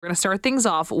We're going to start things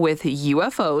off with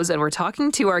UFOs, and we're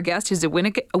talking to our guest who's a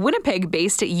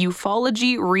Winnipeg-based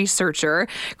ufology researcher,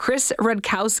 Chris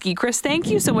Rutkowski. Chris, thank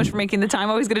you so much for making the time.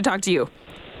 Always good to talk to you.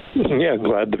 Yeah,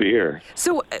 glad to be here.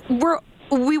 So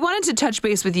we wanted to touch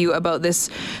base with you about this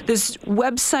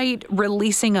website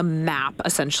releasing a map,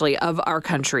 essentially, of our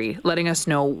country, letting us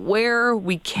know where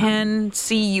we can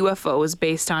see UFOs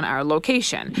based on our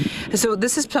location. So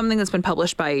this is something that's been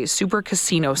published by Super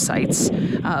Casino Sites.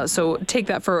 So take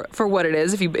that for what it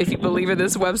is, if you believe in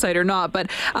this website or not. But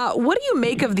what do you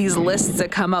make of these lists that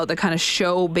come out that kind of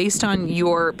show, based on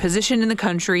your position in the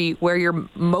country, where you're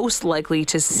most likely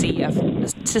to see a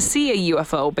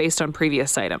UFO based on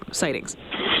previous sightings?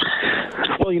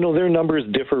 Well, their numbers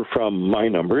differ from my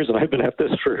numbers, and I've been at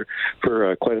this for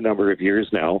quite a number of years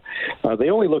now. They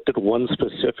only looked at one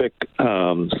specific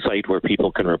site where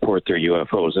people can report their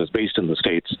UFOs. It's based in the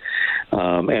States,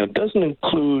 and it doesn't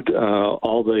include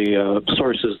all the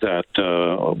sources that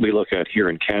we look at here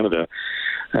in Canada.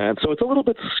 And so it's a little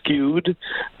bit skewed.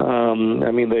 They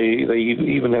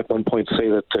even at one point say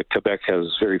that Quebec has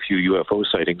very few UFO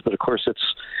sightings, but of course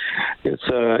it's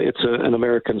an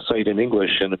American site in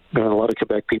English, and a lot of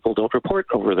Quebec people don't report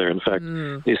over there. In fact,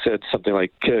 they said something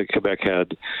like Quebec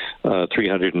had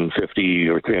 350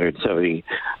 or 370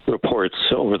 reports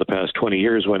over the past 20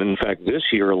 years, when in fact this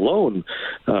year alone,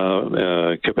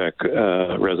 Quebec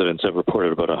residents have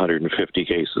reported about 150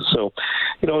 cases. So,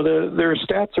 their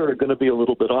stats are going to be a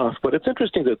little bit off, but it's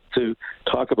interesting to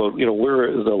talk about, where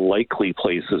are the likely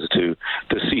places to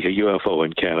see a UFO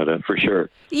in Canada, for sure.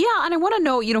 Yeah, and I want to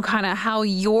know, kind of how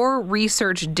your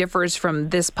research differs from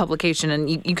this publication, and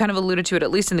you kind of alluded to it,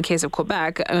 at least in the case of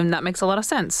Quebec, and that makes a lot of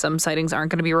sense. Some sightings aren't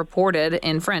going to be reported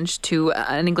in French to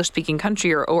an English-speaking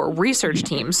country or research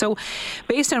team. So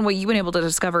based on what you've been able to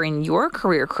discover in your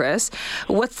career, Chris,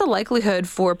 what's the likelihood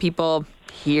for people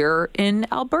here in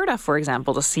Alberta, for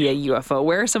example, to see a UFO?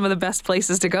 Where are some of the best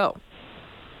places to go?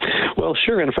 Well,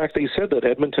 sure. In fact, they said that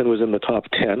Edmonton was in the top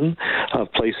 10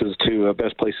 of places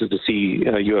best places to see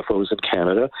UFOs in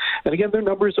Canada. And again, their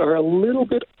numbers are a little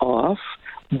bit off,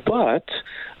 but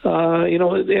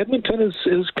Edmonton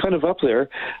is kind of up there.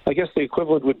 I guess the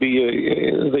equivalent would be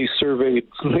they surveyed.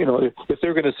 If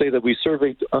they're going to say that we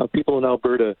surveyed people in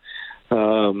Alberta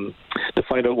to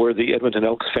find out where the Edmonton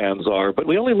Elks fans are, but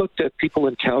we only looked at people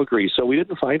in Calgary, so we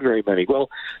didn't find very many. Well,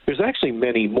 there's actually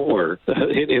many more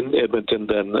in Edmonton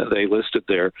than they listed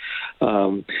there.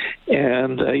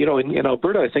 In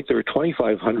Alberta, I think there were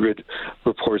 2,500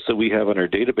 reports that we have in our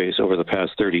database over the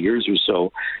past 30 years or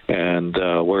so, and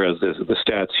whereas the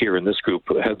stats here in this group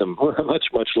had them much,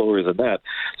 much lower than that.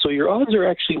 So your odds are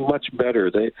actually much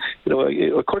better. They,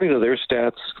 according to their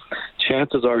stats,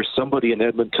 chances are somebody in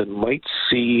Edmonton might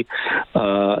see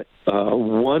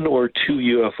one or two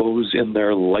UFOs in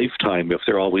their lifetime if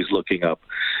they're always looking up.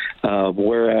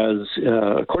 Whereas,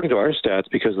 according to our stats,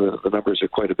 because the numbers are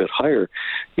quite a bit higher,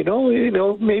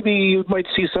 maybe you might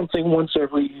see something once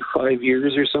every 5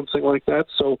 years or something like that.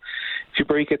 So if you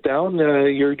break it down,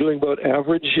 you're doing about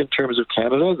average in terms of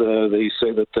Canada. They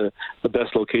say that the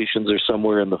best locations are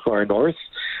somewhere in the far north,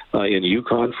 in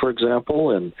Yukon, for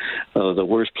example, and the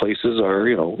worst places are,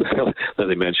 that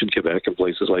they mentioned Quebec and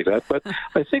places like that. But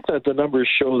I think that the numbers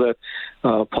show that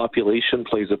population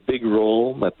plays a big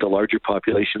role, that the larger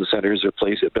population centers are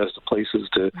best places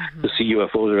to see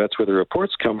UFOs, or that's where the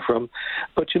reports come from.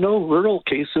 But, rural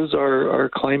cases are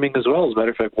climbing as well. As a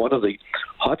matter of fact, one of the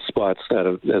hot spots that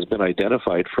has been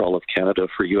identified for all of Canada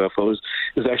for UFOs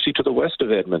is actually to the west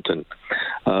of Edmonton.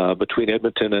 Between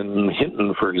Edmonton and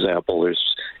Hinton, for example,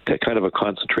 there's kind of a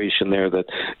concentration there that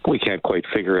we can't quite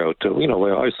figure out. I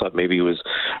always thought maybe it was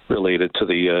related to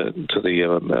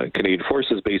the Canadian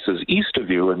Forces bases east of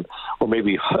you, or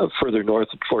maybe further north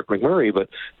at Fort McMurray. But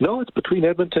no, it's between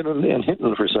Edmonton and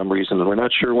Hinton for some reason, and we're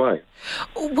not sure why.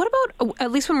 What about,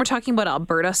 at least when we're talking about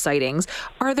Alberta sightings,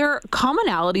 are there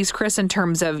commonalities, Chris, in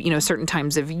terms of, certain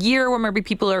times of year where maybe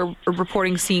people are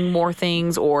reporting seeing more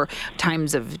things, or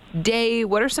times of day?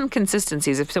 What are some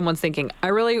consistencies if someone's thinking,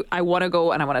 I want to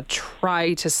go and I want to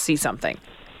try to see something?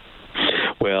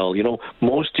 Well,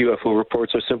 most UFO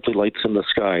reports are simply lights in the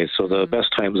sky. So the best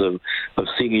times of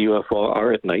seeing a UFO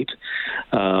are at night.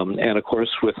 And of course,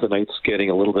 with the nights getting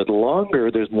a little bit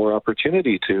longer, there's more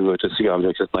opportunity to see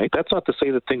objects at night. That's not to say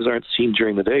that things aren't seen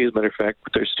during the day. As a matter of fact,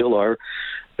 there still are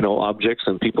objects,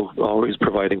 and people always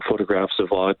providing photographs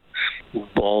of odd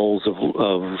balls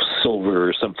of silver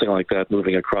or something like that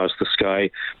moving across the sky.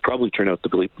 Probably turn out to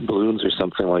be balloons or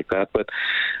something like that. But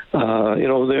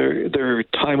their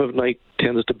time of night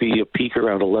tends to be a peak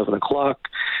around 11 o'clock.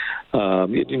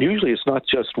 And usually it's not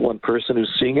just one person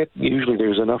who's seeing it. Usually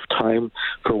there's enough time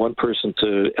for one person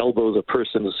to elbow the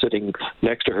person sitting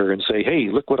next to her and say, hey,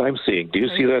 look what I'm seeing. Do you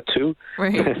see that too?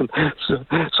 Right.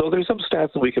 So there's some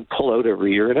stats that we can pull out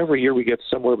every year, and every year we get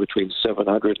somewhere between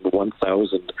 700 and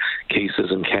 1,000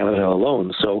 cases in Canada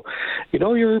alone. So,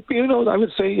 I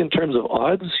would say in terms of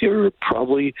odds, you're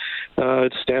probably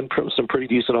stand some pretty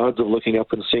decent odds of looking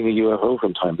up and seeing a UFO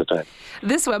from time to time.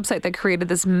 This website that created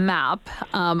this map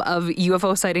of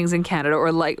UFO sightings in Canada,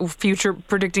 or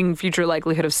predicting future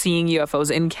likelihood of seeing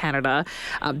UFOs in Canada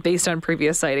based on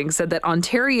previous sightings, said that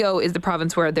Ontario is the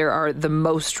province where there are the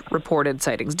most reported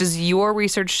sightings. Does your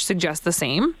research suggest the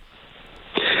same?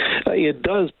 It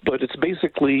does, but it's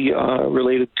basically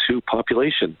related to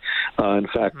population. In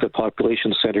fact, the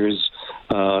population centers,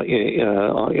 or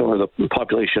the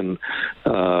population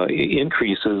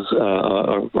increases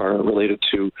are related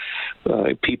to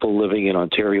people living in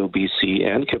Ontario, BC,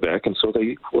 and Quebec, and so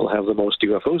they will have the most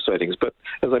UFO sightings. But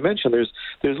as I mentioned,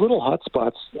 there's little hot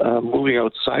spots moving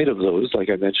outside of those, like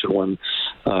I mentioned one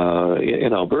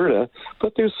in Alberta,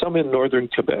 but there's some in northern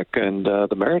Quebec, and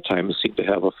the Maritimes seem to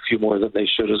have a few more than they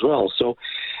should as well. So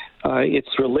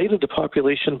it's related to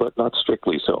population, but not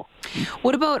strictly so.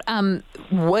 What about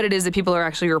what it is that people are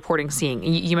actually reporting seeing?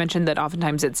 You mentioned that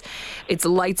oftentimes it's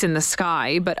lights in the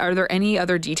sky, but are there any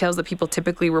other details that people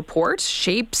typically report?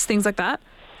 Shapes, things like that?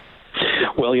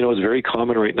 Well, it's very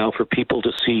common right now for people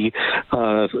to see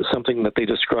something that they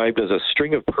described as a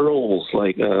string of pearls,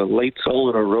 like lights all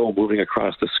in a row moving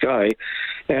across the sky.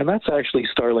 And that's actually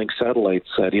Starlink satellites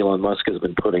that Elon Musk has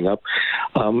been putting up.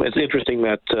 It's interesting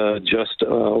that just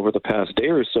over the past day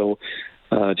or so,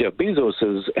 Jeff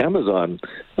Bezos' Amazon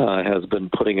has been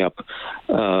putting up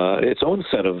its own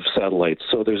set of satellites.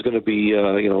 So there's going to be,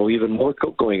 even more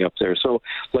going up there. So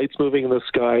lights moving in the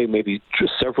sky, maybe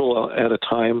just several at a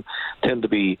time, tend to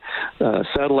be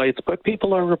satellites. But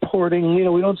people are reporting,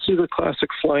 we don't see the classic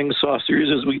flying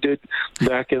saucers as we did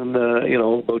back in,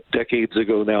 about decades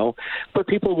ago now. But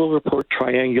people will report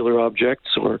triangular objects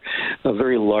or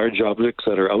very large objects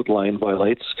that are outlined by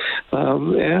lights.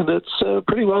 And it's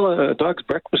pretty well a dog's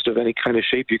breakfast of any kind of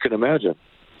shape you can imagine.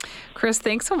 Chris,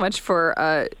 thanks so much for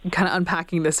kind of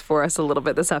unpacking this for us a little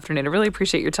bit this afternoon. I really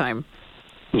appreciate your time.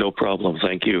 No problem.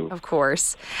 Thank you. Of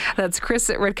course. That's Chris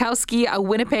Rutkowski, a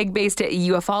Winnipeg-based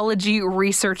ufology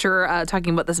researcher,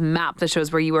 talking about this map that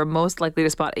shows where you are most likely to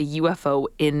spot a UFO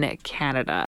in Canada.